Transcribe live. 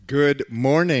Good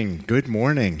morning. Good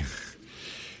morning.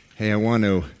 Hey, I want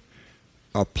to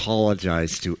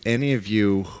apologize to any of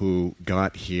you who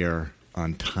got here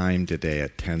on time today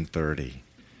at 10:30.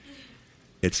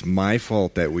 It's my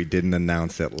fault that we didn't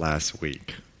announce it last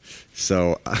week.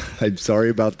 So I'm sorry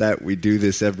about that. We do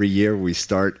this every year. We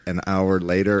start an hour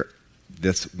later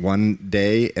this one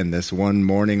day and this one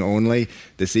morning only.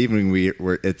 This evening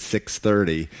we're at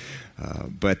 6:30.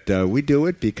 But we do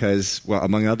it because, well,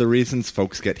 among other reasons,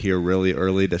 folks get here really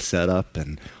early to set up,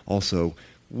 and also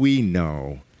we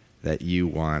know that you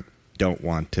don't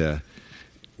want to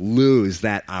lose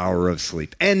that hour of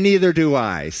sleep, and neither do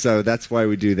I. So that's why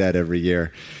we do that every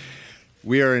year.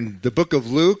 We are in the book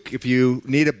of Luke. If you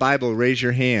need a Bible, raise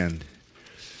your hand.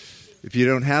 If you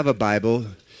don't have a Bible,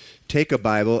 take a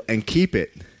Bible and keep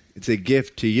it. It's a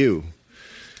gift to you.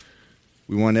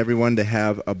 We want everyone to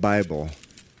have a Bible.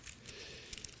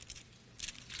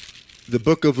 The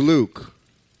book of Luke.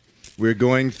 We're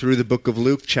going through the book of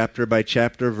Luke chapter by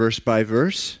chapter, verse by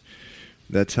verse.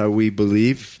 That's how we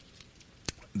believe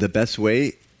the best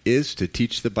way is to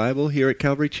teach the Bible here at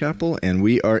Calvary Chapel, and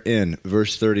we are in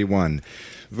verse 31.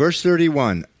 Verse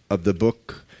 31 of the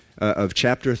book of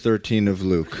chapter 13 of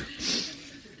Luke.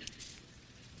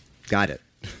 Got it.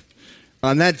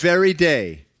 On that very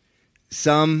day,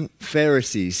 some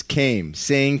Pharisees came,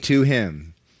 saying to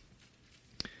him,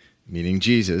 meaning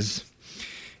Jesus,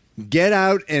 "Get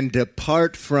out and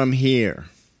depart from here,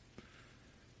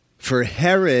 for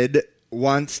Herod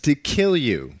wants to kill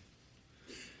you."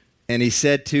 And he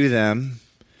said to them,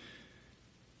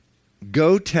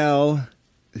 "Go tell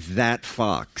that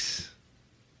fox,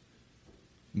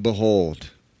 behold,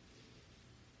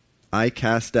 I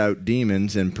cast out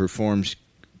demons and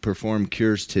perform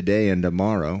cures today and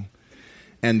tomorrow,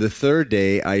 and the third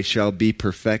day I shall be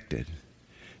perfected.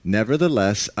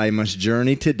 Nevertheless, I must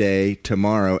journey today,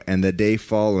 tomorrow, and the day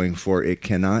following, for it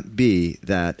cannot be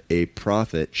that a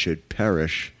prophet should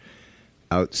perish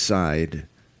outside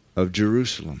of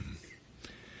Jerusalem.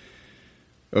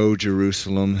 O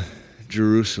Jerusalem,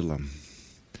 Jerusalem,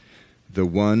 the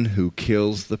one who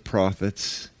kills the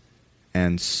prophets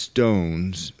and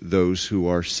stones those who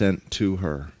are sent to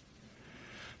her.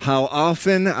 How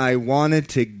often I wanted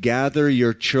to gather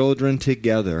your children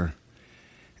together,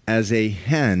 as a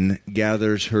hen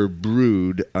gathers her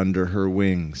brood under her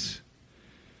wings.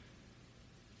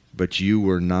 But you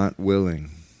were not willing.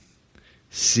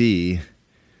 See,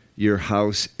 your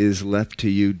house is left to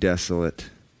you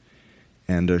desolate.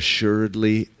 And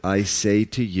assuredly I say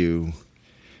to you,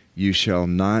 you shall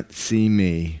not see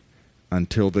me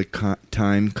until the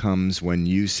time comes when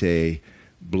you say,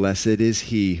 blessed is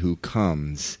he who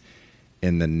comes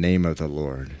in the name of the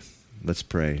Lord." Let's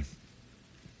pray.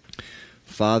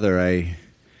 Father, I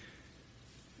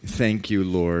thank you,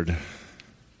 Lord,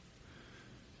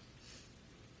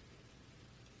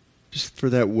 just for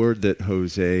that word that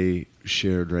Jose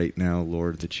shared right now,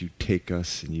 Lord, that you take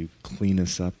us and you clean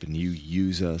us up and you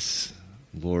use us,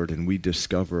 Lord, and we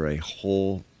discover a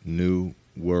whole new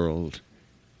world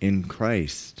in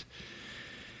Christ.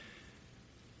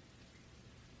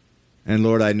 And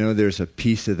Lord, I know there's a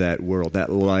piece of that world,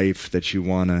 that life that you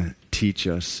want to teach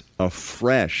us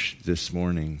afresh this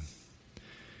morning.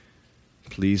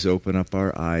 Please open up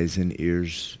our eyes and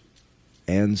ears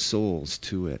and souls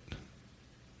to it.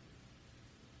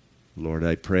 Lord,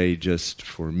 I pray just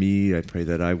for me, I pray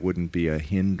that I wouldn't be a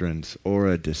hindrance or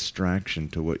a distraction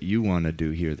to what you want to do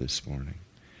here this morning.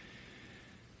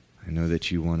 I know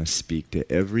that you want to speak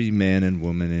to every man and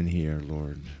woman in here,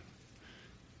 Lord.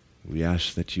 We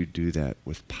ask that you do that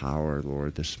with power,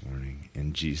 Lord, this morning.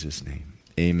 In Jesus' name,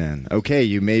 amen. Okay,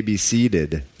 you may be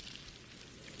seated.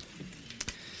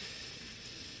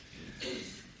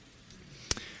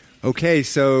 Okay,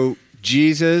 so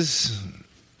Jesus,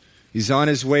 he's on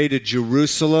his way to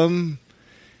Jerusalem.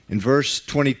 In verse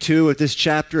 22 of this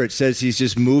chapter, it says he's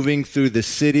just moving through the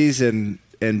cities and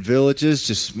villages,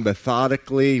 just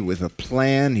methodically with a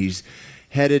plan. He's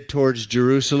headed towards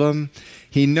Jerusalem.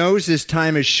 He knows his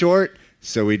time is short,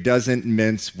 so he doesn't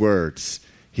mince words.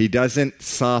 He doesn't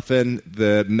soften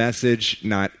the message,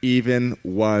 not even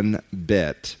one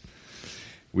bit.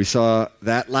 We saw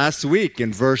that last week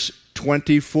in verse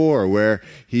 24, where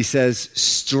he says,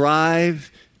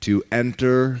 "Strive to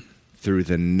enter through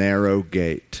the narrow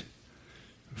gate.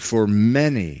 For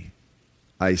many,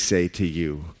 I say to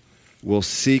you, will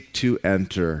seek to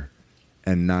enter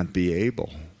and not be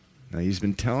able." Now, he's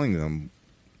been telling them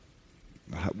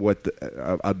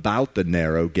about the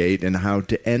narrow gate and how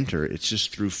to enter. It's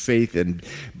just through faith and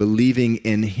believing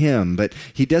in him. But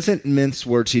he doesn't mince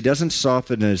words. He doesn't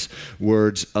soften his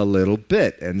words a little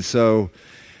bit. And so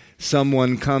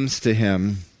someone comes to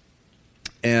him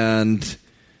And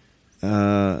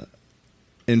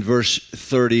in verse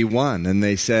 31, and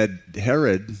they said,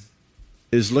 Herod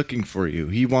is looking for you.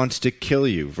 He wants to kill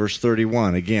you. Verse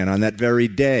 31, again, on that very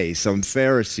day, some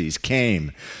Pharisees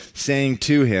came, saying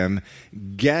to him,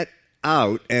 get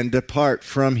out and depart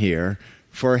from here,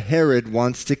 for Herod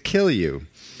wants to kill you.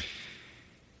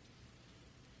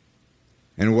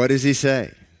 And what does he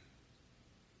say?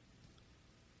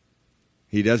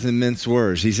 He doesn't mince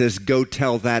words. He says, go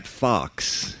tell that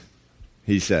fox,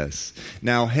 he says.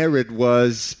 Now, Herod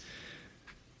was,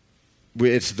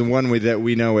 it's the one that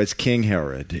we know as King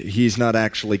Herod. He's not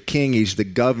actually king. He's the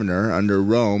governor under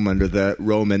Rome, under the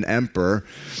Roman emperor.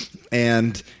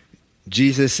 And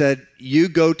Jesus said, you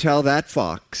go tell that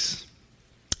fox,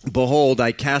 behold,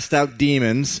 I cast out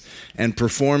demons and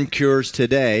perform cures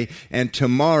today, and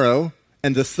tomorrow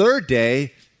and the third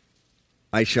day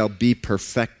I shall be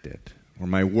perfected, or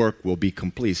my work will be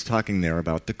complete. He's talking there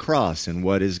about the cross and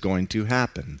what is going to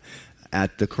happen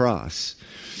at the cross.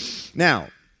 Now,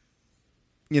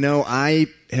 I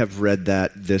have read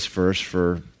this verse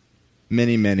for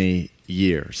many, many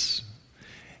years.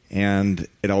 And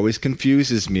it always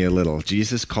confuses me a little.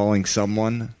 Jesus calling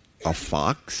someone a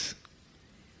fox?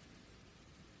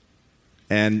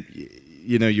 And,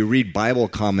 you read Bible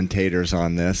commentators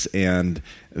on this, and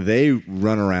they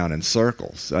run around in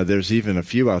circles. There's even a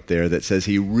few out there that says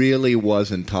he really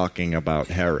wasn't talking about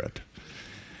Herod.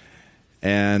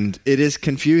 And it is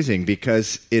confusing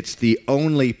because it's the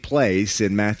only place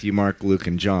in Matthew, Mark, Luke,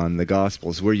 and John, the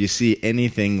Gospels, where you see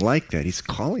anything like that. He's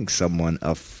calling someone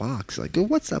a fox. Like, oh,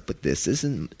 what's up with this? This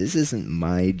isn't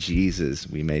my Jesus,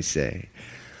 we may say.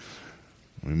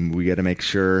 We got to make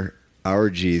sure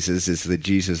our Jesus is the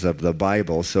Jesus of the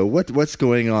Bible. So what's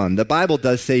going on? The Bible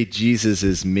does say Jesus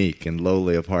is meek and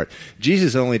lowly of heart.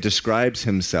 Jesus only describes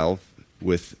himself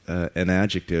with an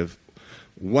adjective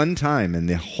one time in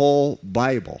the whole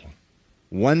Bible.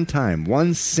 One time,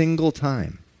 one single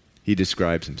time, he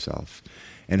describes himself.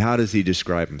 And how does he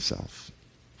describe himself?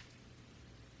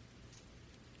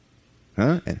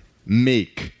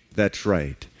 Meek, that's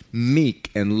right. Meek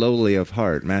and lowly of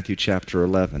heart, Matthew chapter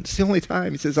 11. It's the only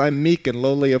time he says, I'm meek and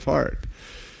lowly of heart.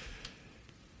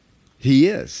 He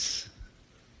is.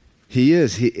 He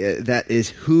is. That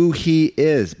is who he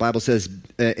is. The Bible says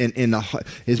in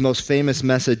his most famous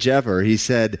message ever, he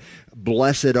said,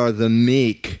 blessed are the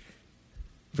meek,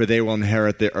 for they will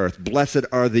inherit the earth. Blessed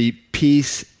are the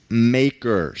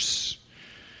peacemakers.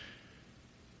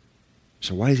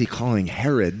 So why is he calling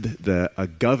Herod, a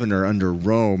governor under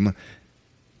Rome,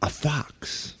 a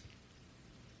fox?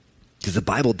 Because the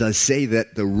Bible does say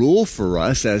that the rule for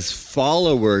us as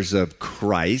followers of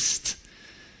Christ,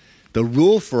 the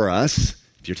rule for us,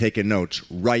 if you're taking notes,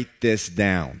 write this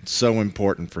down. So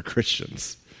important for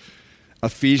Christians.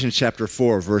 Ephesians chapter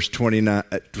 4, verse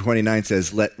 29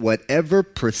 says, let whatever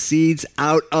proceeds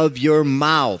out of your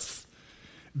mouth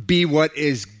be what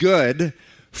is good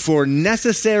for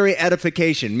necessary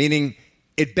edification, meaning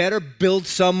it better build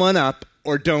someone up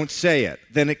or don't say it.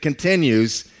 Then it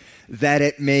continues, that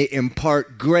it may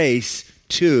impart grace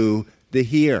to the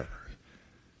hearer.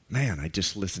 Man, I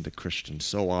just listen to Christians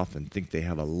so often think they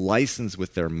have a license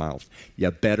with their mouth. You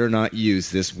better not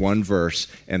use this one verse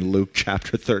in Luke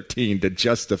chapter 13 to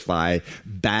justify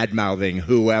bad-mouthing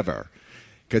whoever.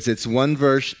 Because it's one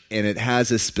verse and it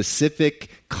has a specific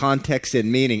context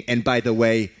and meaning. And by the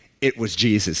way, it was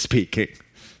Jesus speaking.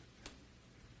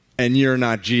 And you're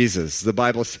not Jesus. The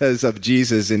Bible says of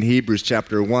Jesus in Hebrews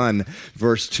chapter 1,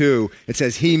 verse 2, it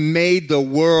says, he made the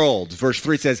world. Verse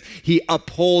 3 says, he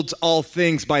upholds all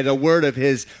things by the word of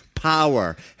his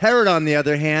power. Herod, on the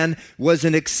other hand, was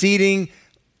an exceedingly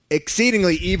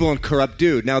evil and corrupt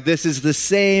dude. Now, this is the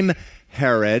same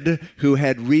Herod who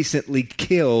had recently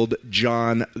killed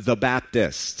John the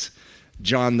Baptist.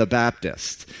 John the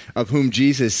Baptist, of whom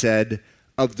Jesus said,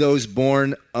 of those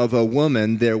born of a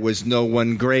woman, there was no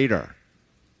one greater.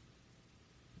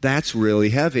 That's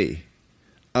really heavy.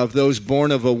 Of those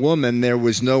born of a woman, there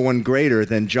was no one greater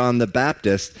than John the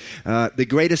Baptist. The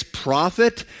greatest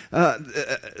prophet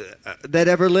that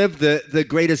ever lived, the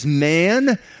greatest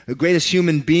man, the greatest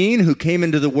human being who came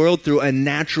into the world through a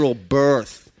natural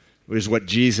birth, is what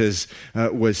Jesus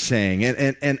was saying.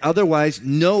 And otherwise,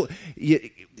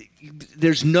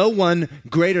 there's no one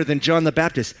greater than John the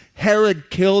Baptist.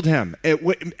 Herod killed him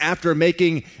after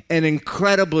making an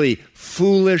incredibly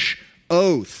foolish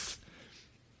oath.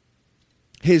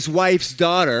 His wife's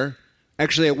daughter,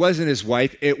 actually it wasn't his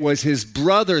wife, it was his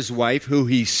brother's wife who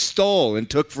he stole and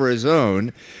took for his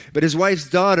own. But his wife's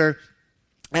daughter,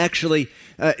 actually,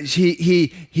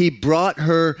 he brought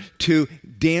her to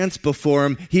dance before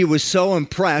him. He was so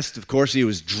impressed, of course he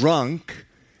was drunk,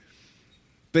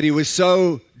 But he was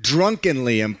so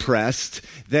drunkenly impressed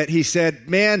that he said,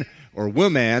 man or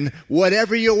woman,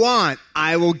 whatever you want,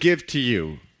 I will give to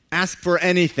you. Ask for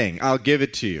anything, I'll give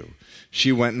it to you.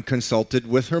 She went and consulted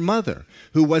with her mother,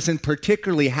 who wasn't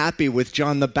particularly happy with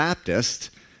John the Baptist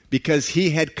because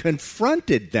he had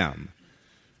confronted them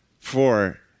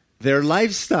for their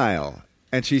lifestyle.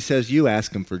 And she says, you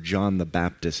ask him for John the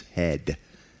Baptist's head.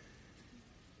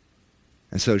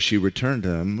 And so she returned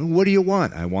to him, what do you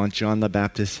want? I want John the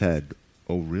Baptist's head.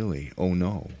 Oh, really? Oh,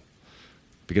 no.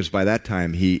 Because by that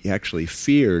time, he actually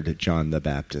feared John the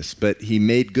Baptist. But he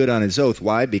made good on his oath.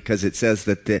 Why? Because it says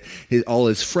that all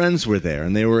his friends were there,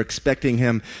 and they were expecting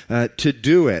him to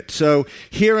do it. So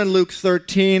here in Luke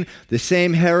 13, the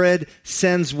same Herod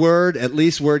sends word, at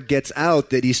least word gets out,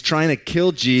 that he's trying to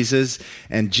kill Jesus.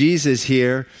 And Jesus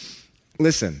here,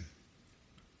 listen,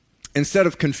 instead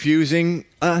of confusing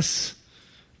us,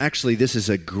 actually, this is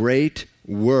a great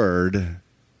word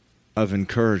of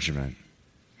encouragement.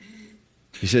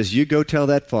 He says, you go tell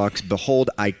that fox,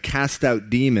 behold, I cast out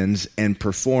demons and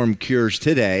perform cures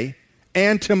today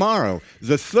and tomorrow.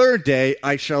 The third day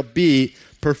I shall be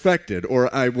perfected,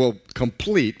 or I will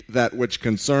complete that which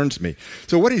concerns me.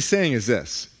 So what he's saying is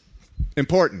this,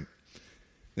 important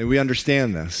that we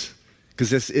understand this,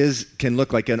 because this can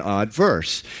look like an odd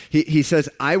verse. He says,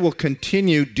 I will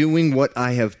continue doing what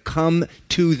I have come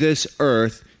to this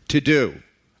earth to do.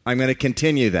 I'm going to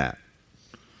continue that,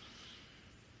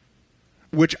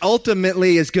 which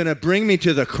ultimately is going to bring me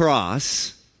to the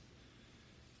cross.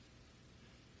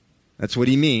 That's what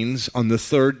he means. On the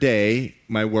third day,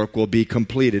 my work will be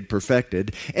completed,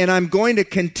 perfected. And I'm going to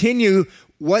continue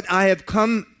what I have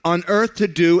come on earth to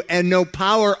do, and no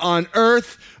power on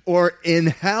earth or in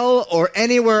hell or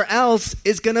anywhere else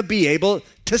is going to be able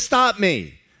to stop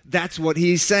me. That's what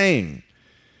he's saying.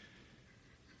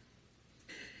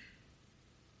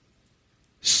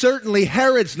 Certainly,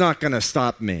 Herod's not going to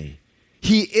stop me.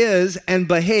 He is and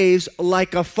behaves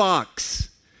like a fox.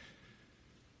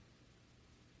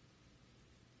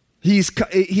 He's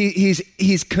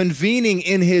convening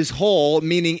in his hole,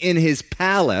 meaning in his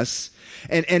palace,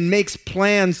 and makes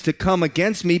plans to come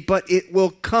against me, but it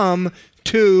will come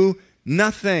to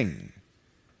nothing.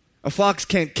 A fox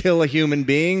can't kill a human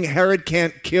being. Herod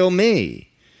can't kill me.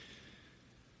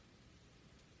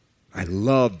 I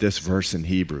love this verse in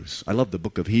Hebrews. I love the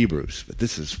book of Hebrews, but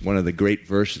this is one of the great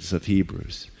verses of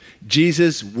Hebrews.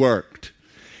 Jesus worked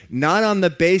not on the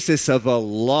basis of a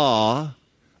law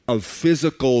of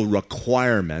physical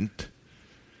requirement,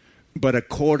 but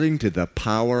according to the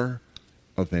power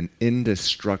of an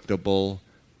indestructible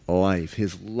life.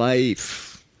 His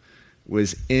life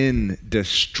was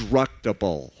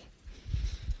indestructible.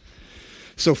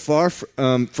 So far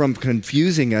from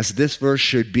confusing us, this verse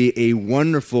should be a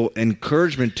wonderful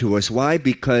encouragement to us. Why?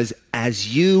 Because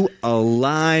as you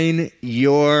align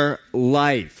your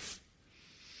life,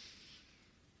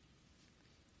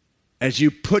 as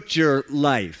you put your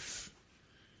life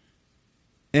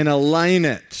and align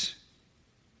it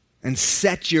and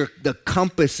set the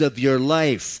compass of your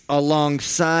life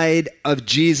alongside of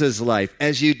Jesus' life,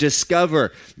 as you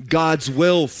discover God's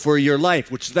will for your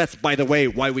life, which that's, by the way,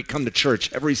 why we come to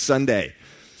church every Sunday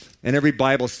and every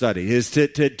Bible study, is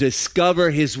to discover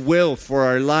his will for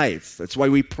our life. That's why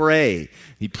we pray.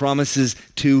 He promises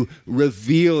to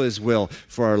reveal his will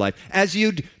for our life. As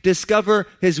you discover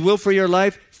his will for your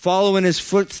life, follow in his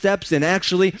footsteps. And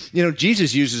actually,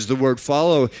 Jesus uses the word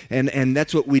follow, and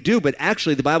that's what we do. But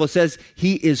actually, the Bible says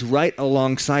he is right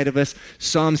alongside of us.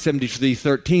 Psalm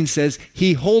 73:13 says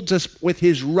he holds us with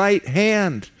his right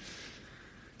hand.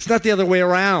 It's not the other way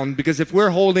around, because if we're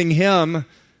holding him,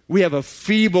 we have a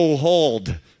feeble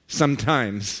hold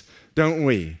sometimes, don't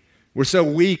we? We're so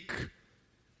weak.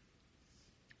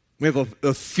 We have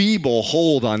a feeble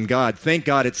hold on God. Thank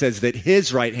God it says that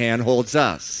his right hand holds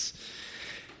us.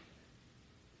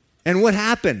 And what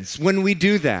happens when we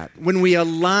do that? When we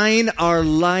align our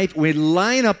life, we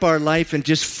line up our life and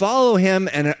just follow him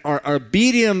and are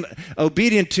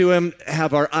obedient to him,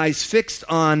 have our eyes fixed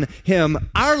on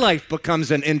him, our life becomes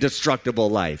an indestructible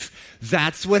life.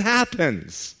 That's what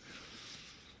happens.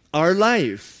 Our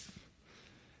life.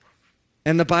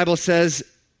 And the Bible says,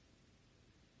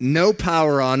 no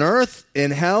power on earth,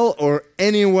 in hell, or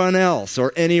anyone else,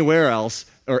 or anywhere else,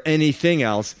 or anything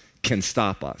else can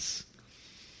stop us.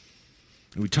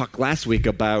 We talked last week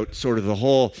about sort of the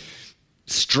whole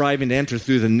striving to enter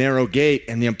through the narrow gate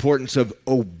and the importance of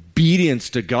obedience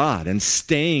to God and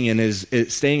staying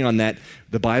on that.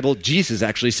 The Bible, Jesus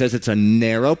actually says it's a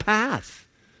narrow path.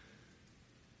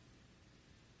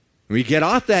 When we get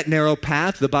off that narrow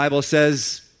path, the Bible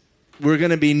says we're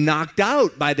going to be knocked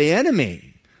out by the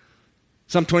enemy.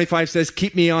 Psalm 25 says,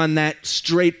 keep me on that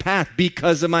straight path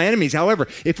because of my enemies. However,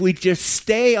 if we just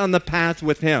stay on the path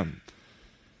with him,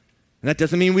 and that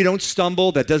doesn't mean we don't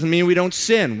stumble. That doesn't mean we don't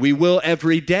sin. We will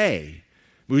every day.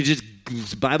 The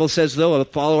Bible says, though,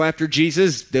 follow after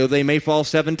Jesus, though they may fall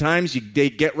 7 times, they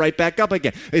get right back up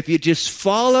again. If you just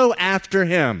follow after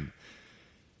him,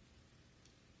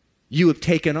 you have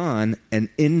taken on an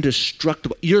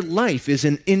indestructible, your life is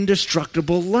an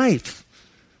indestructible life.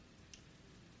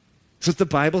 That's what the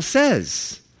Bible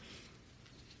says.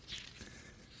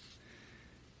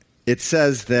 It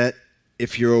says that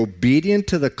if you're obedient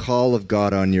to the call of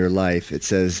God on your life, it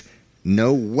says,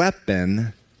 no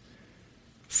weapon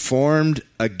formed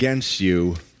against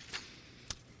you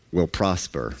will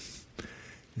prosper.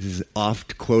 This is an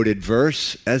oft-quoted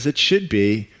verse, as it should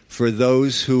be, for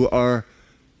those who are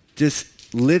just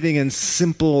living in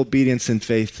simple obedience and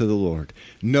faith to the Lord.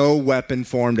 No weapon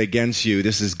formed against you.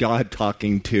 This is God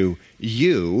talking to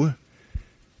you.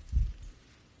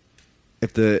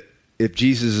 If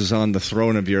Jesus is on the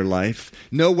throne of your life,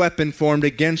 no weapon formed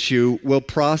against you will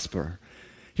prosper.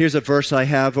 Here's a verse I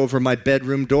have over my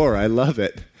bedroom door. I love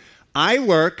it. I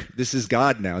work, this is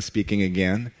God now speaking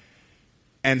again,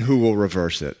 and who will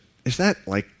reverse it? Is that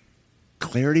like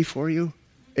clarity for you?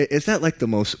 Is that like the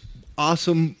most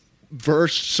awesome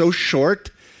verse, so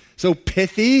short, so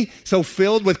pithy, so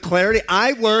filled with clarity?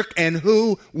 I work, and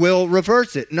who will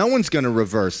reverse it? No one's going to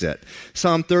reverse it.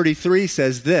 Psalm 33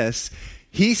 says this,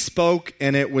 he spoke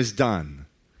and it was done.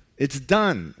 It's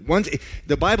done.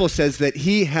 The Bible says that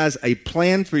he has a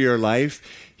plan for your life.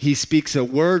 He speaks a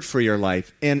word for your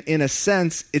life. And in a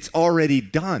sense, it's already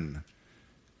done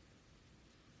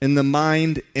in the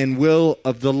mind and will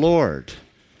of the Lord.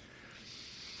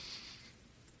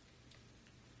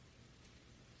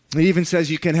 It even says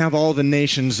you can have all the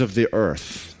nations of the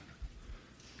earth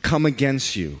come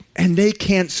against you, and they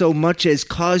can't so much as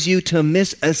cause you to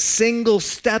miss a single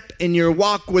step in your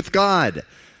walk with God.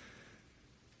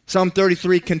 Psalm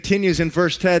 33 continues in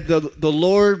verse 10, the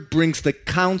Lord brings the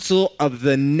counsel of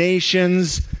the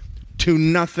nations to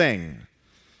nothing.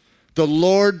 The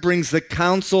Lord brings the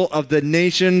counsel of the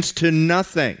nations to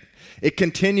nothing. It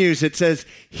continues, it says,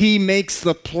 he makes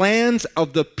the plans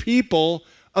of the people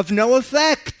of no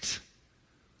effect.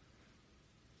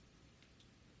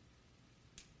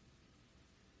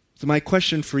 So my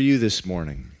question for you this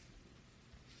morning,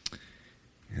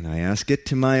 and I ask it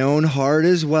to my own heart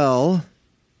as well,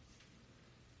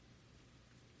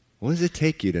 what does it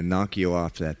take you to knock you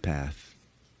off that path?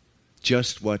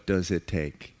 Just what does it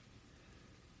take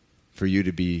for you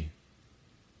to be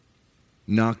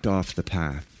knocked off the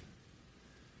path?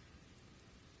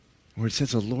 Where it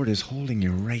says the Lord is holding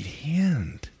your right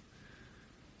hand.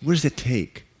 What does it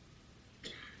take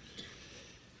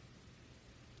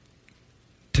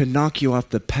to knock you off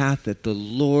the path that the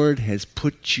Lord has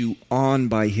put you on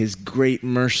by his great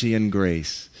mercy and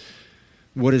grace?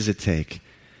 What does it take?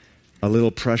 A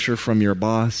little pressure from your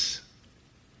boss?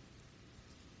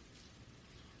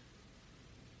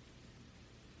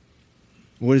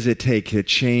 What does it take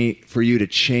for you to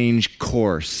change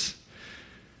course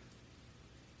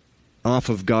off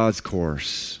of God's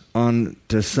course, on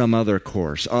to some other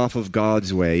course, off of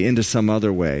God's way, into some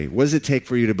other way? What does it take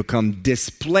for you to become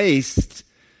displaced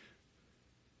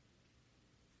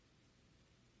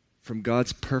from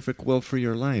God's perfect will for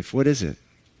your life? What is it?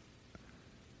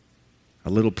 A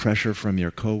little pressure from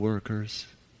your coworkers?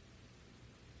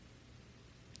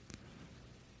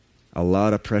 A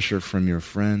lot of pressure from your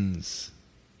friends,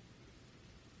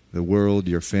 the world,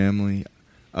 your family?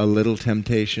 A little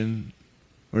temptation?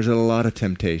 Or is it a lot of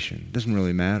temptation? It doesn't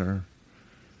really matter.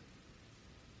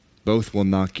 Both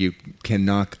can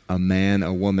knock a man,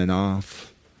 a woman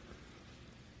off.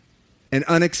 An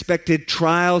unexpected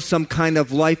trial, some kind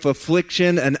of life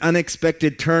affliction, an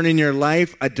unexpected turn in your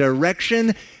life, a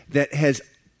direction that has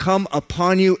come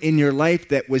upon you in your life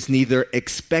that was neither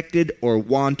expected or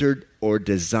wanted or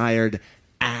desired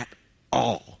at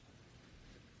all.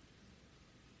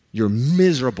 You're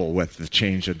miserable with the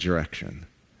change of direction.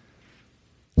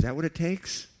 Is that what it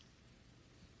takes?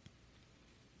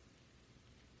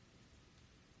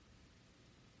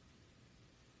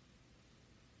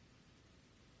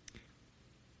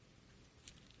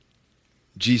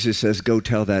 Jesus says, go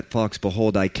tell that fox,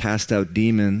 behold, I cast out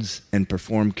demons and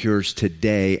perform cures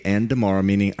today and tomorrow,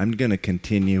 meaning I'm going to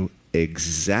continue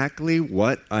exactly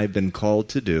what I've been called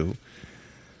to do.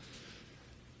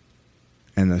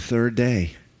 And the third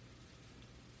day,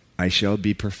 I shall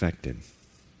be perfected.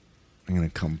 I'm going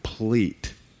to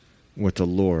complete what the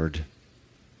Lord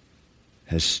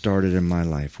has started in my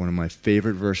life. One of my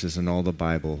favorite verses in all the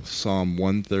Bible, Psalm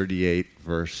 138,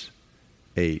 verse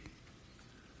 8.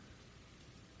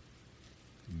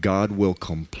 God will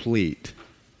complete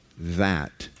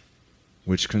that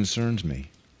which concerns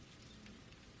me.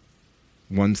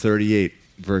 138,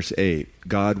 verse 8.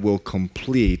 God will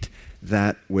complete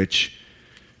that which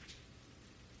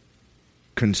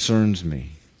concerns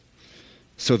me.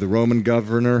 So the Roman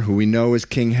governor, who we know as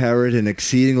King Herod, an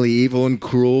exceedingly evil and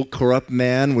cruel, corrupt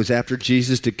man, was after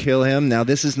Jesus to kill him. Now,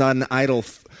 this is not an idle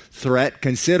threat.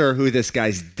 Consider who this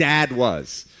guy's dad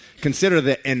was. Consider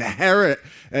the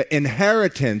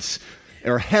inheritance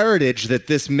or heritage that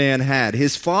this man had.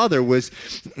 His father was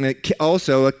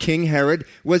also a King Herod,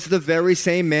 was the very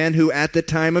same man who at the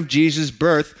time of Jesus'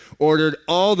 birth ordered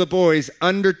all the boys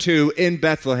under 2 in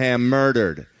Bethlehem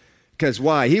murdered. Because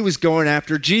why? He was going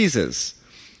after Jesus.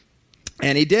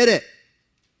 And he did it.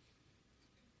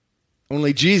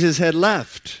 Only Jesus had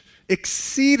left.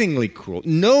 Exceedingly cruel.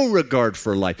 No regard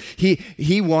for life.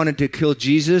 He wanted to kill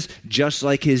Jesus just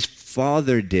like his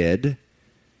father did.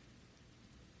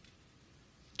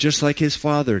 Just like his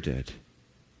father did.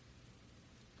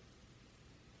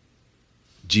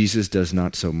 Jesus does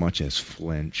not so much as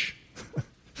flinch.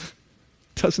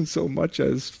 Doesn't so much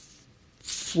as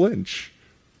flinch.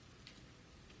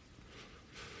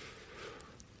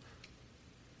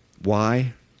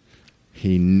 Why?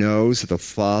 He knows the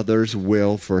Father's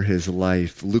will for his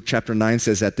life. Luke chapter 9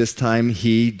 says, at this time,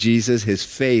 he, Jesus, his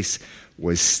face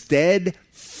was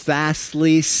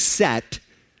steadfastly set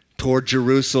toward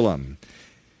Jerusalem.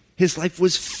 His life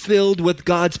was filled with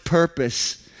God's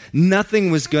purpose.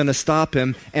 Nothing was going to stop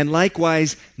him, and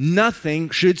likewise, nothing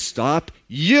should stop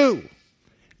you.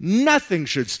 Nothing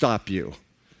should stop you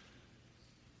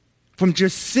from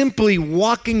just simply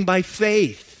walking by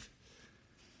faith.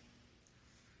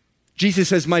 Jesus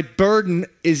says, my burden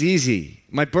is easy.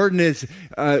 My burden is,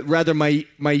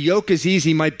 my yoke is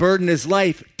easy. My burden is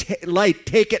light.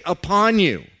 Take it upon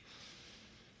you.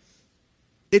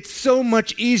 It's so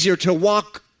much easier to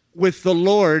walk with the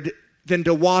Lord than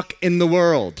to walk in the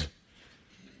world.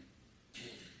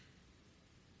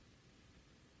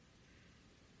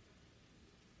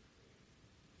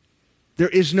 There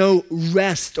is no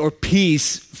rest or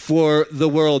peace for the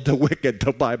world, the wicked,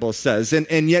 the Bible says.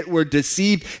 And yet we're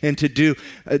deceived into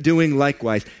doing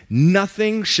likewise.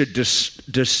 Nothing should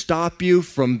stop you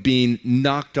from being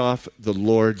knocked off the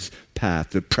Lord's path.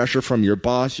 The pressure from your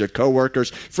boss, your coworkers,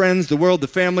 friends, the world, the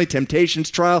family, temptations,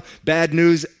 trial, bad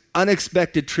news,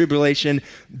 unexpected tribulation,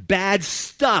 bad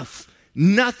stuff.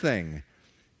 Nothing.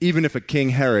 Even if a King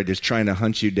Herod is trying to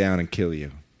hunt you down and kill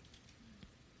you.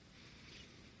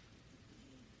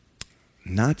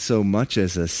 Not so much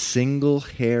as a single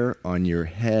hair on your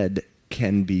head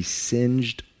can be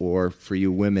singed or, for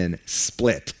you women,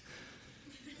 split.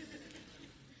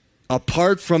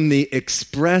 Apart from the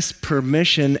express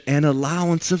permission and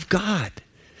allowance of God.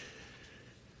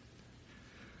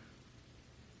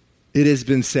 It has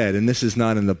been said, and this is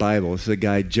not in the Bible, this is a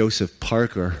guy, Joseph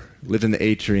Parker, lived in the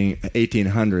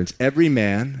 1800s. Every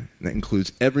man, that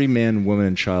includes every man, woman,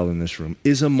 and child in this room,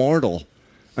 is immortal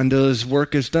until his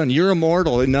work is done. You're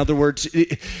immortal. In other words,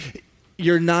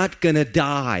 you're not going to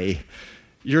die.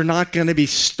 You're not going to be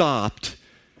stopped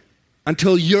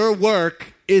until your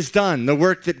work is done, the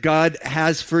work that God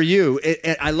has for you.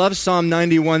 I love Psalm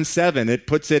 91:7. It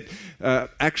puts it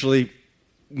actually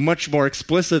much more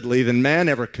explicitly than man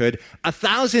ever could.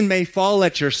 1,000 may fall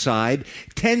at your side,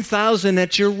 10,000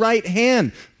 at your right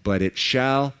hand, but it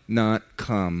shall not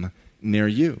come near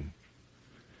you.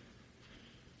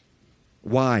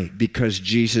 Why? Because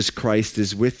Jesus Christ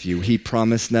is with you. He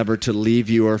promised never to leave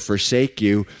you or forsake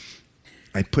you.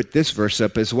 I put this verse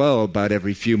up as well about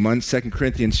every few months, 2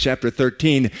 Corinthians chapter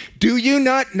 13. Do you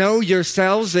not know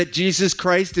yourselves that Jesus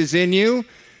Christ is in you?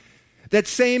 That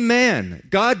same man,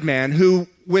 God-man, who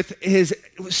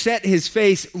set his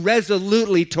face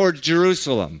resolutely towards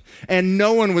Jerusalem, and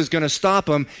no one was going to stop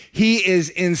him. He is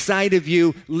inside of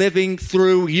you, living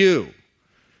through you.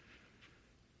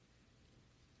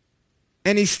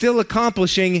 And he's still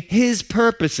accomplishing his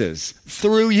purposes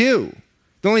through you.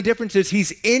 The only difference is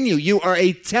he's in you. You are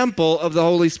a temple of the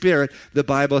Holy Spirit, the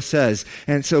Bible says.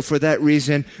 And so for that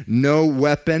reason, no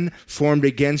weapon formed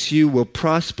against you will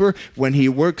prosper. When he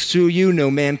works through you, no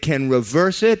man can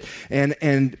reverse it.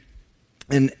 And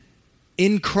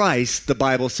in Christ, the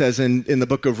Bible says in the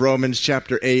book of Romans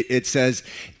chapter 8, it says,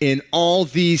 in all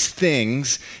these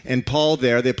things, and Paul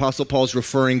there, the Apostle Paul's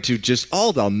referring to just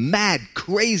all the mad,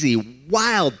 crazy,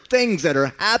 wild things that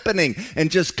are happening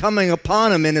and just coming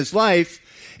upon him in his life.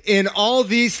 In all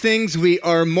these things, we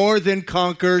are more than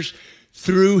conquerors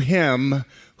through him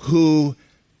who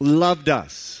loved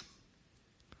us.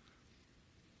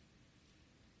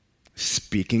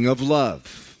 Speaking of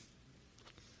love,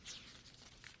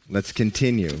 Let's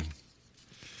continue.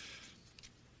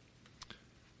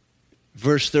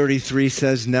 Verse 33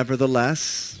 says,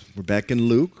 nevertheless, we're back in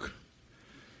Luke.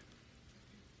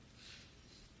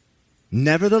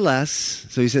 Nevertheless,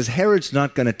 so he says, Herod's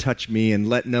not going to touch me, and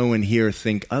let no one here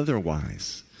think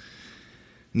otherwise.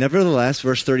 Nevertheless,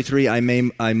 verse 33,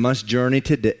 I must journey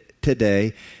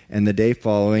today and the day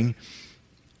following,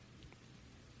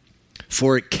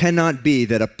 for it cannot be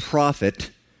that a prophet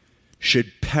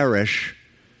should perish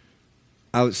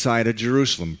outside of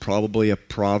Jerusalem. Probably a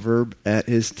proverb at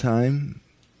his time.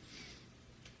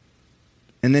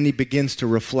 And then he begins to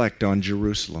reflect on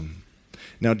Jerusalem.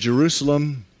 Now,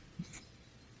 Jerusalem,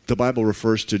 the Bible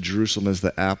refers to Jerusalem as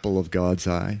the apple of God's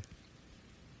eye.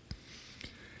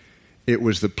 It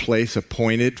was the place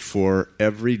appointed for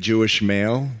every Jewish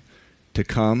male to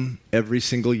come every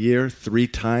single year, 3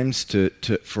 times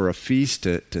for a feast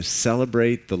to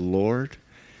celebrate the Lord.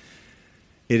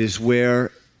 It is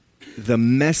where the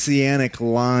messianic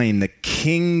line, the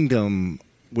kingdom,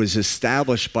 was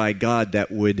established by God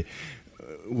that would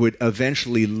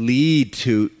eventually lead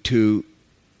to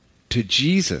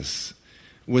Jesus,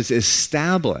 was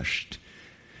established.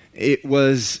 It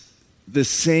was the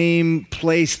same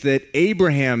place that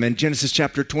Abraham in Genesis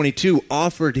chapter 22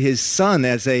 offered his son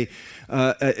as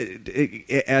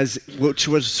which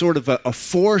was sort of a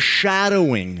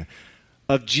foreshadowing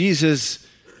of Jesus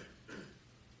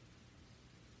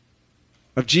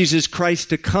Christ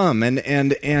to come.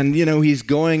 And you know, he's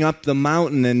going up the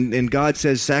mountain, and God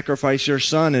says, sacrifice your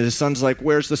son. And his son's like,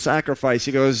 where's the sacrifice?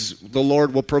 He goes, the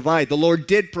Lord will provide. The Lord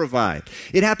did provide.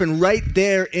 It happened right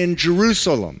there in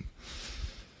Jerusalem.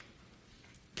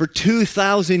 For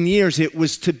 2,000 years, it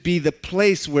was to be the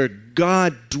place where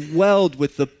God dwelled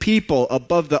with the people,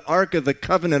 above the Ark of the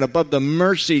Covenant, above the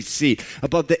mercy seat,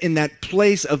 in that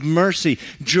place of mercy,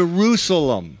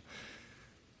 Jerusalem.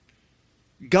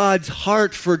 God's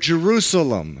heart for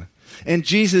Jerusalem. And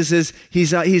Jesus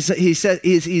he's on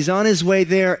his way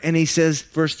there, and he says,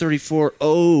 verse 34,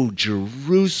 oh,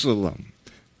 Jerusalem,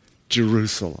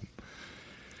 Jerusalem,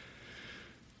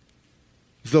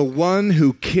 the one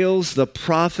who kills the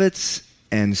prophets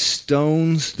and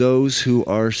stones those who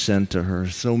are sent to her.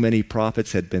 So many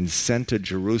prophets had been sent to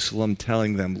Jerusalem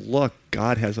telling them, look,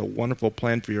 God has a wonderful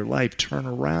plan for your life. Turn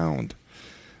around.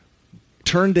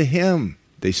 Turn to him.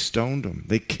 They stoned them.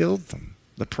 They killed them,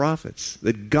 the prophets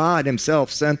that God himself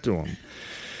sent to them.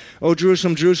 Oh,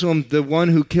 Jerusalem, Jerusalem, the one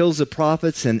who kills the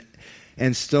prophets and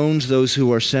stones those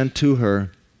who are sent to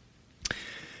her.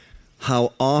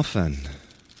 How often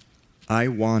I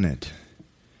wanted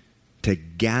to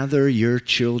gather your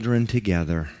children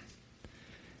together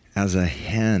as a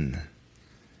hen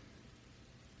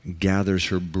gathers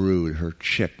her brood, her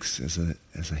chicks, as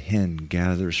a hen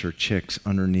gathers her chicks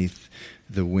underneath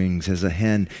the wings, as a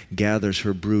hen gathers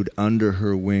her brood under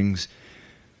her wings,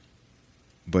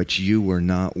 but you were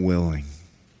not willing.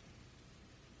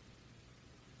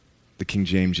 The King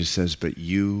James just says, but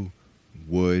you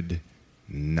would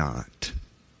not.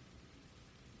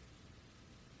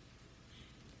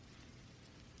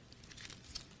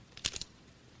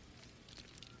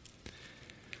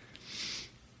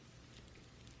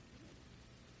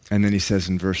 And then he says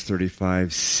in verse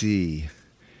 35, see,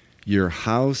 your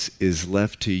house is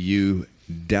left to you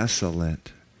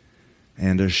desolate,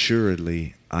 and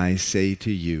assuredly I say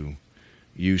to you,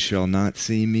 you shall not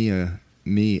see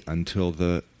me until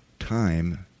the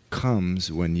time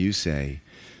comes when you say,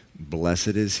 blessed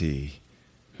is he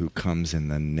who comes in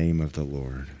the name of the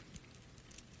Lord.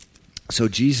 So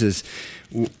Jesus,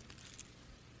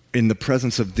 in the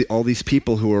presence of all these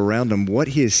people who are around him, what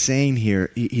he is saying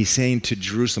here, he's saying to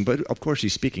Jerusalem, but of course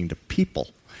he's speaking to people.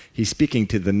 He's speaking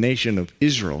to the nation of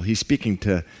Israel. He's speaking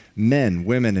to men,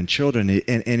 women, and children.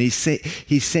 And he's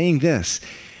saying this,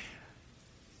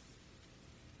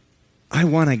 I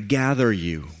want to gather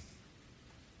you.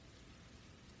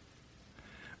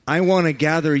 I want to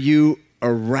gather you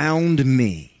around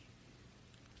me.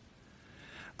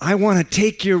 I want to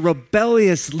take your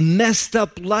rebellious, messed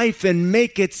up life and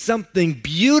make it something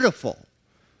beautiful.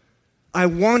 I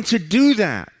want to do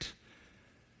that.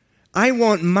 I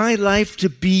want my life to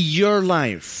be your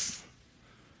life.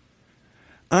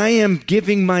 I am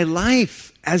giving my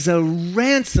life as a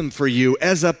ransom for you,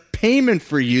 as a payment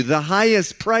for you, the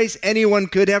highest price anyone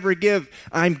could ever give.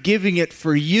 I'm giving it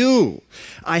for you.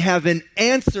 I have an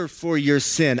answer for your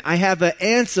sin. I have an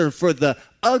answer for the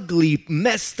ugly,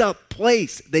 messed up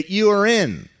place that you are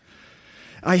in.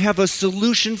 I have a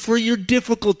solution for your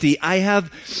difficulty. I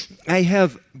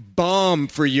have balm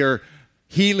for your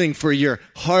healing for your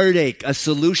heartache, a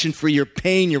solution for your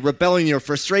pain, your rebellion, your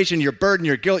frustration, your burden,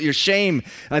 your guilt, your shame.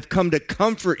 I've come to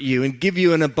comfort you and give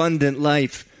you an abundant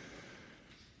life.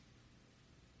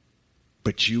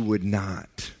 But you would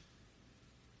not.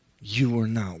 You were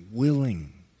not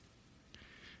willing.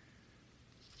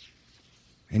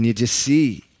 And you just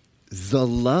see the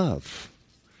love.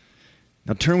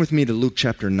 Now turn with me to Luke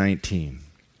chapter 19.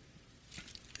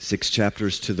 6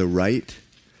 chapters to the right.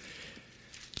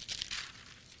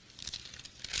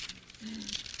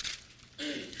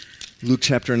 Luke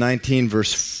chapter 19,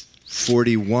 verse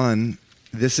 41.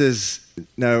 This is,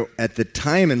 now at the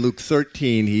time in Luke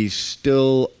 13, he's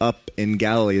still up in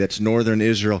Galilee. That's northern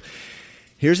Israel.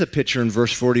 Here's a picture in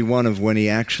verse 41 of when he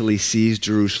actually sees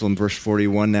Jerusalem. Verse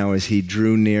 41, now as he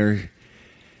drew near,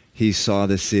 he saw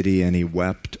the city and he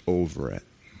wept over it.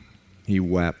 He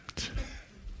wept.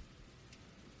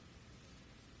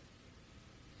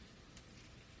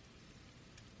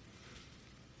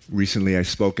 Recently, I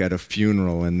spoke at a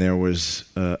funeral, and there was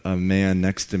a man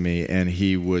next to me, and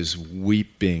he was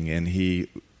weeping, and he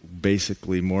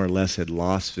basically more or less had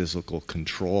lost physical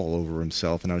control over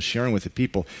himself. And I was sharing with the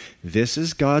people, this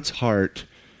is God's heart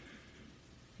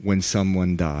when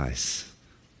someone dies.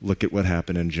 Look at what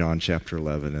happened in John chapter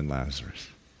 11 in Lazarus.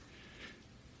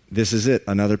 This is it,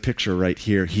 another picture right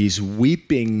here. He's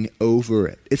weeping over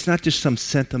it. It's not just some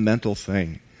sentimental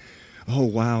thing. Oh,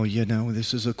 wow,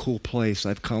 this is a cool place.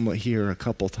 I've come here a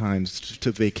couple times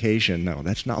to vacation. No,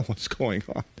 that's not what's going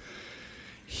on.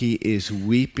 He is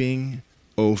weeping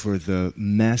over the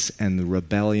mess and the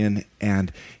rebellion.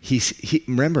 And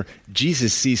remember,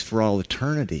 Jesus sees for all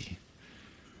eternity.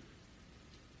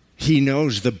 He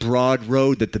knows the broad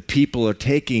road that the people are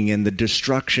taking and the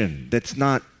destruction. That's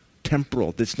not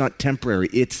temporal. That's not temporary.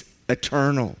 It's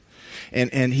eternal.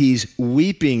 And he's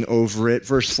weeping over it.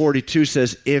 Verse 42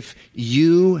 says, if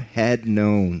you had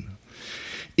known,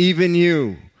 even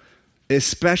you,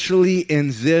 especially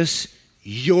in this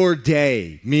your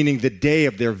day, meaning the day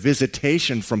of their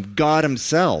visitation from God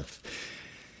himself,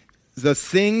 the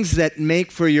things that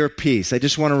make for your peace. I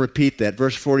just want to repeat that.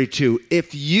 Verse 42,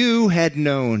 if you had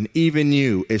known, even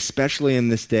you, especially in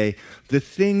this day, the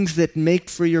things that make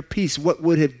for your peace, what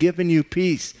would have given you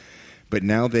peace? But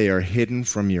now they are hidden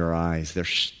from your eyes. They're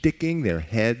sticking their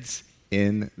heads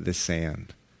in the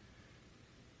sand.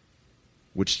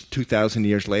 Which 2,000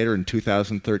 years later, in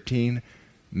 2013,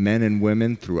 men and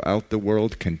women throughout the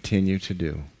world continue to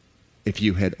do. If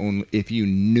you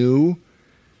knew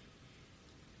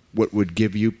what would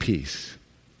give you peace.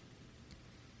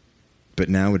 But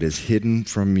now it is hidden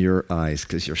from your eyes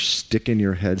because you're sticking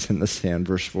your heads in the sand.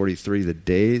 Verse 43, the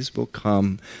days will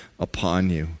come upon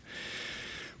you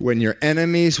when your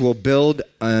enemies will build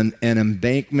an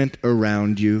embankment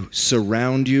around you,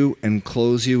 surround you, and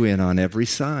close you in on every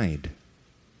side.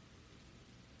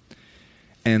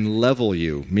 And level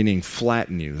you, meaning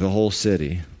flatten you, the whole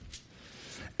city,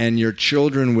 and your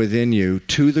children within you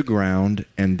to the ground,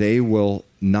 and they will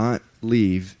not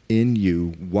leave in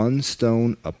you one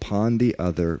stone upon the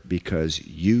other, because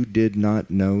you did not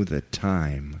know the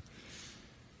time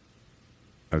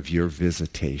of your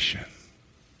visitation.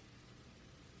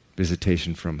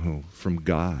 Visitation from who? From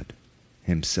God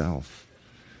himself.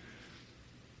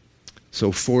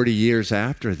 So 40 years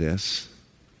after this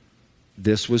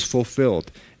was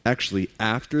fulfilled. Actually,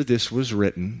 after this was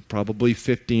written, probably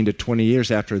 15 to 20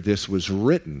 years after this was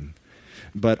written,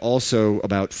 but also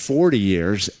about 40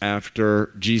 years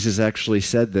after Jesus actually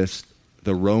said this,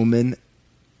 the Roman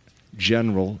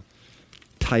general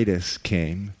Titus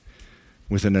came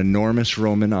with an enormous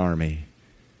Roman army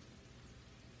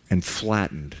and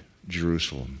flattened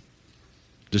Jerusalem,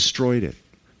 destroyed it.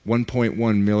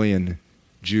 1.1 million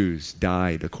Jews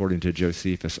died, according to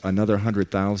Josephus. Another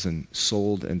 100,000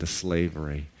 sold into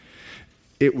slavery.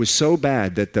 It was so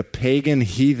bad that the pagan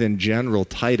heathen general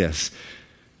Titus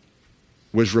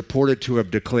was reported to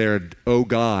have declared, "Oh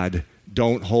God,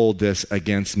 don't hold this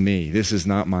against me. This is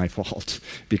not my fault."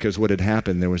 Because what had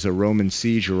happened, there was a Roman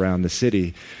siege around the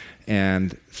city,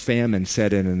 and famine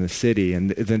set in the city,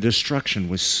 and the destruction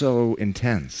was so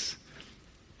intense.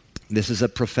 This is a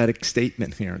prophetic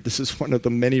statement here. This is one of the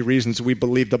many reasons we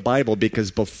believe the Bible,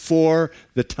 because before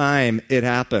the time it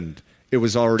happened, it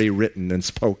was already written and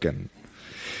spoken.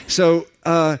 So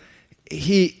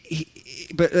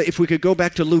but if we could go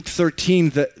back to Luke 13,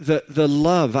 the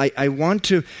love, I want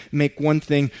to make one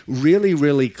thing really,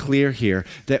 really clear here,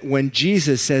 that when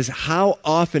Jesus says, how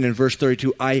often in verse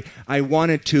 32, I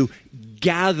wanted to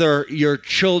gather your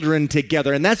children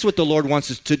together. And that's what the Lord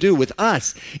wants us to do with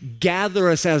us. Gather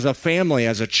us as a family,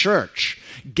 as a church.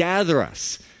 Gather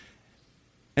us.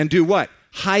 And do what?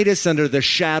 hide us under the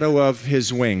shadow of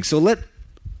his wings. So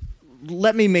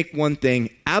let me make one thing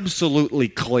absolutely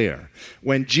clear.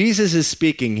 When Jesus is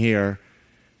speaking here,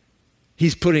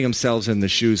 he's putting himself in the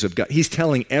shoes of God. He's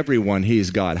telling everyone he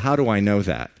is God. How do I know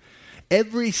that?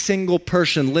 Every single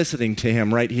person listening to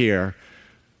him right here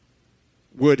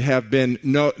would have been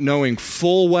knowing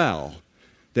full well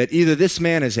that either this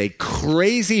man is a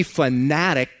crazy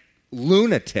fanatic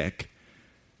lunatic,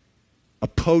 a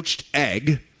poached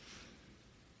egg,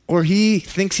 or he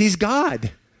thinks he's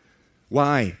God.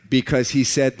 Why? Because he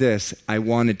said this, I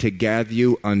wanted to gather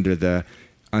you under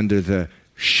the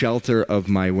shelter of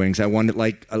my wings. I wanted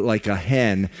like a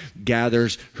hen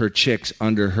gathers her chicks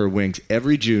under her wings.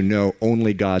 Every Jew know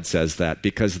only God says that,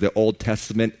 because the Old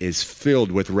Testament is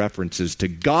filled with references to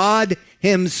God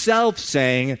himself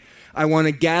saying, I want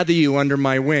to gather you under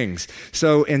my wings.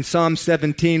 So in Psalm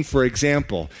 17, for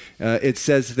example, it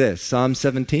says this, Psalm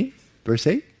 17, verse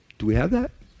 8. Do we have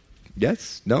that?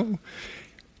 Yes? No?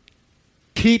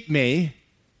 Keep me,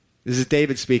 this is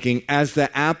David speaking, as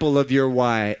the apple of your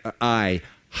eye.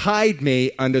 Hide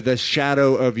me under the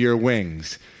shadow of your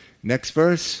wings. Next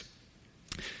verse.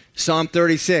 Psalm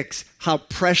 36. How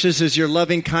precious is your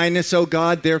loving kindness, O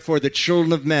God. Therefore the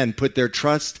children of men put their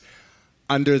trust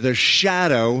under the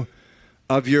shadow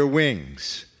of your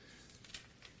wings.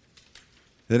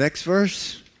 The next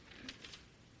verse.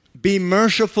 Be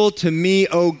merciful to me,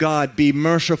 O God. Be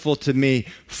merciful to me,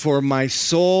 for my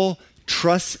soul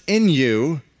trusts in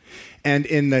you. And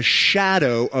in the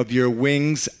shadow of your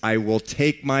wings, I will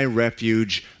take my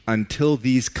refuge until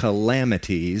these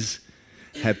calamities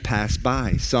have passed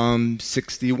by. Psalm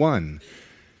 61.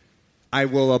 I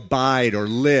will abide or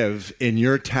live in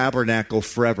your tabernacle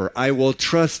forever. I will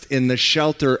trust in the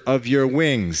shelter of your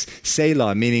wings.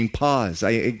 Selah, meaning pause.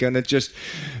 I'm going to just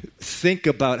think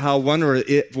about how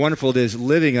wonderful it is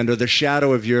living under the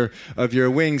shadow of your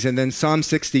wings. And then Psalm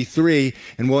 63,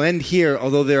 and we'll end here,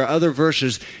 although there are other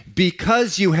verses.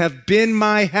 Because you have been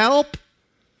my help,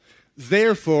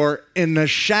 therefore in the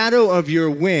shadow of your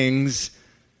wings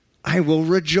I will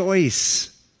rejoice.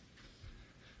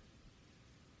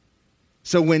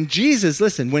 So when Jesus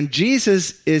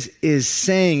is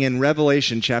saying in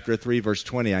Revelation chapter 3, verse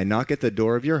 20, I knock at the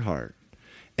door of your heart.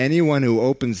 Anyone who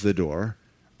opens the door,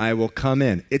 I will come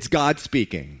in. It's God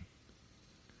speaking.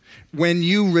 When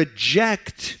you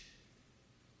reject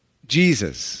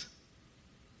Jesus,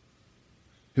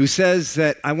 who says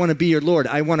that I want to be your Lord,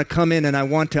 I want to come in and I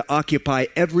want to occupy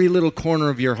every little corner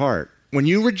of your heart. When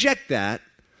you reject that,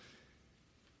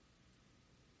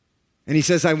 and he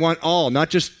says, I want all, not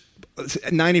just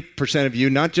 90% of you,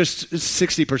 not just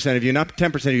 60% of you, not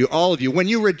 10% of you, all of you. When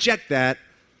you reject that,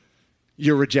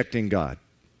 you're rejecting God.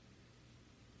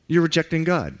 You're rejecting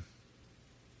God.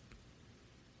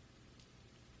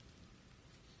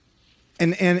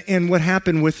 And what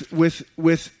happened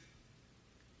with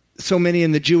so many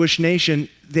in the Jewish nation,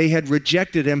 they had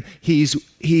rejected him.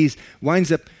 He's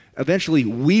winds up eventually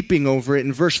weeping over it.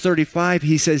 In verse 35,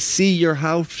 he says, see, your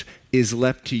house is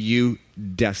left to you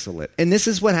desolate. And this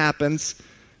is what happens.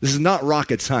 This is not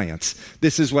rocket science.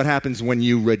 This is what happens when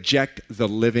you reject the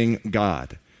living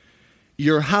God.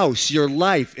 Your house, your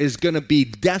life is going to be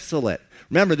desolate.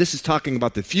 Remember, this is talking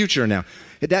about the future now.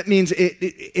 That means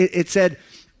it said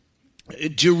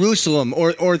Jerusalem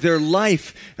or their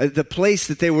life, the place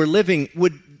that they were living,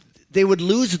 they would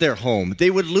lose their home. They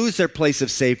would lose their place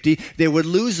of safety. They would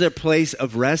lose their place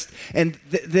of rest. And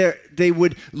they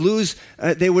would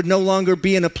no longer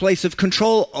be in a place of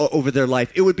control over their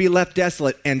life. It would be left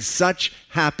desolate. And such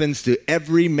happens to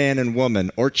every man and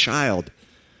woman or child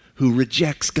who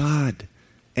rejects God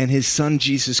and his son,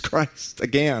 Jesus Christ.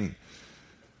 Again,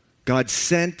 God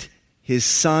sent his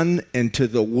son into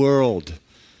the world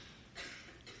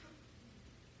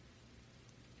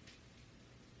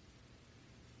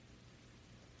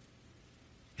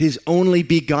his only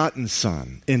begotten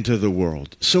Son into the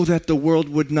world, so that the world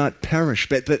would not perish,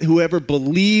 but that whoever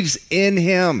believes in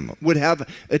him would have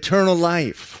eternal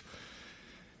life.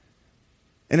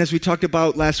 And as we talked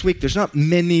about last week, there's not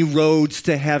many roads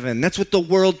to heaven. That's what the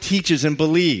world teaches and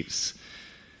believes.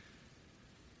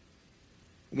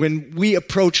 When we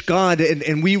approach God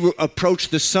and we approach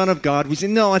the Son of God, we say,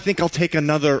 no, I think I'll take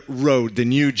another road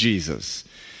than you, Jesus.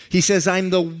 He says,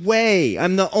 I'm the way,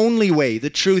 I'm the only way, the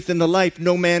truth, and the life.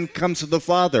 No man comes to the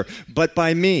Father but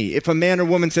by me. If a man or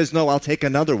woman says, no, I'll take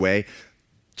another way,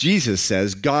 Jesus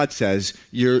says, God says,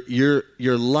 your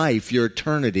life, your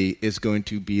eternity is going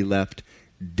to be left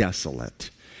desolate.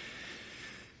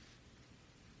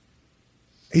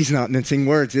 He's not mincing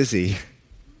words, is he?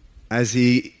 As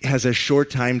he has a short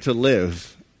time to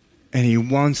live. And he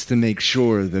wants to make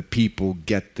sure the people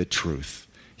get the truth.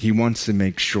 He wants to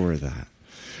make sure of that.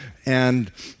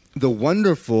 And the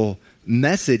wonderful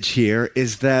message here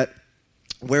is that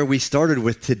where we started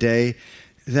with today,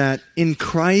 that in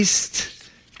Christ,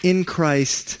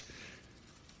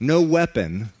 no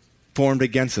weapon formed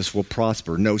against us will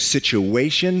prosper. No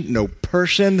situation, no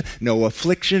person, no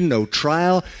affliction, no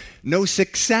trial, no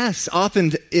success.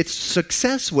 Often it's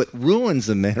success what ruins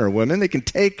a man or woman. They can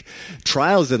take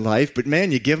trials in life, but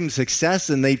man, you give them success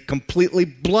and they completely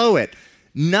blow it.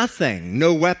 Nothing,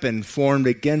 no weapon formed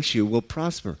against you will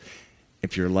prosper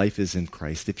if your life is in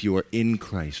Christ, if you are in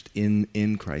Christ,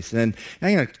 in Christ. And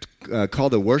I'm going to call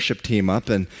the worship team up,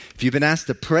 and if you've been asked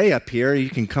to pray up here, you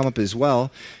can come up as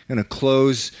well. I'm going to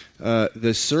close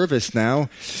the service now.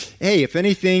 Hey, if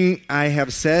anything I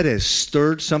have said has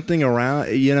stirred something around,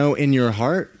 in your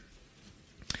heart,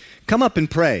 come up and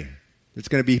pray. There's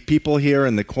going to be people here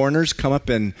in the corners. Come up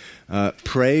and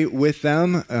pray with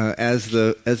them as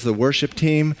the worship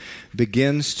team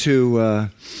begins to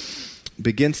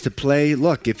play.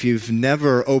 Look, if you've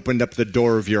never opened up the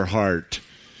door of your heart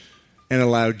and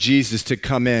allowed Jesus to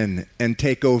come in and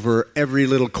take over every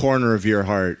little corner of your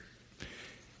heart,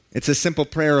 it's a simple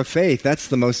prayer of faith. That's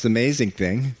the most amazing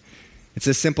thing. It's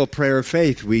a simple prayer of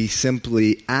faith. We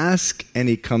simply ask and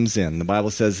he comes in. The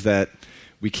Bible says that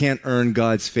we can't earn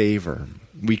God's favor.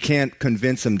 We can't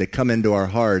convince him to come into our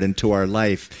heart, into our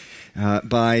life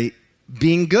by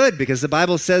being good, because the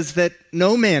Bible says that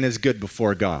no man is good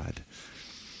before God.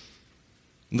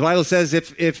 The Bible says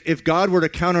if God were to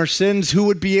count our sins, who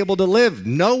would be able to live?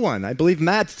 No one. I believe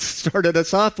Matt started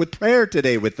us off with prayer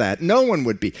today with that. No one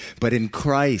would be. But in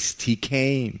Christ, he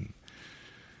came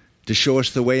to show us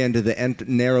the way into the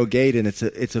narrow gate, and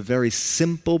it's a very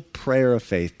simple prayer of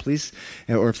faith. Please,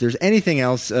 or if there's anything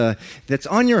else that's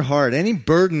on your heart, any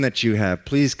burden that you have,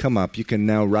 please come up. You can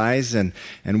now rise, and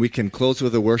we can close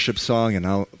with a worship song,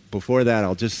 and before that,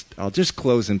 I'll just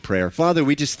close in prayer. Father,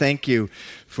 we just thank you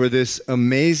for this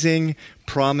amazing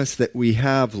promise that we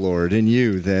have, Lord, in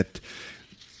you, that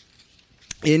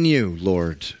in you,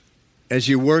 Lord, as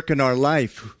you work in our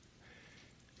life,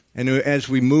 and as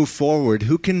we move forward,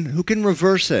 who can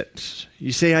reverse it?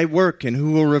 You say, I work, and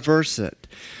who will reverse it?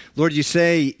 Lord, you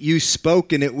say you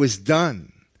spoke and it was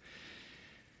done.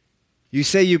 You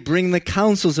say you bring the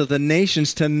counsels of the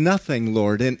nations to nothing,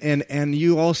 Lord. And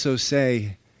you also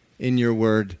say in your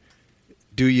word,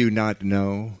 do you not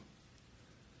know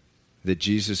that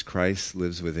Jesus Christ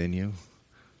lives within you?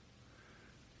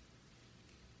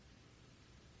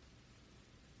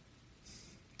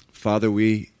 Father,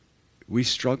 we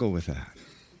struggle with that.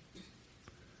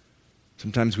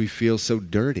 Sometimes we feel so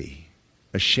dirty,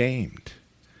 ashamed.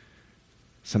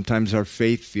 Sometimes our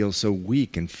faith feels so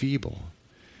weak and feeble.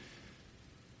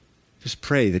 Just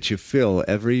pray that you fill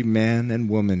every man and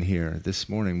woman here this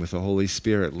morning with the Holy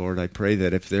Spirit, Lord. I pray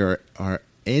that if there are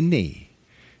any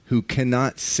who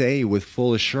cannot say with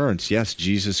full assurance, yes,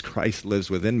 Jesus Christ lives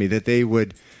within me, that they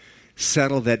would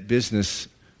settle that business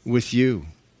with you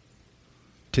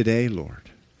today, Lord.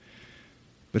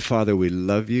 But Father, we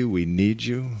love you, we need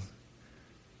you.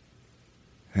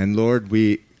 And Lord,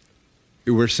 we're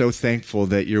so thankful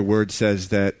that your word says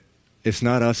that it's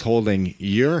not us holding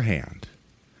your hand.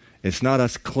 It's not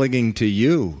us clinging to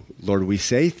you. Lord, we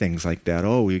say things like that.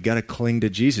 Oh, we've got to cling to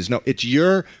Jesus. No, it's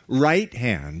your right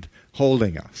hand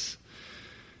holding us.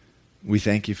 We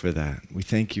thank you for that. We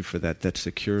thank you for that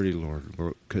security, Lord,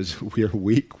 because we are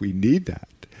weak. We need that.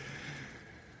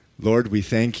 Lord, we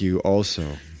thank you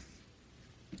also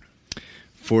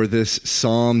for this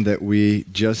psalm that we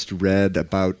just read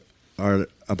about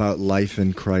life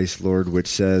in Christ, Lord, which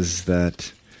says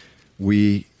that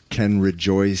we can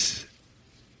rejoice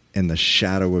in the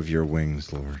shadow of your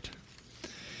wings, Lord.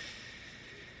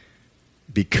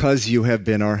 Because you have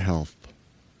been our help,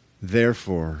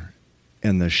 therefore,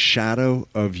 in the shadow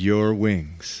of your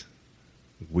wings,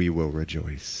 we will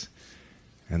rejoice.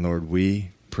 And Lord,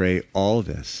 we pray all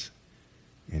this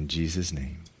in Jesus'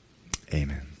 name.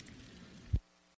 Amen.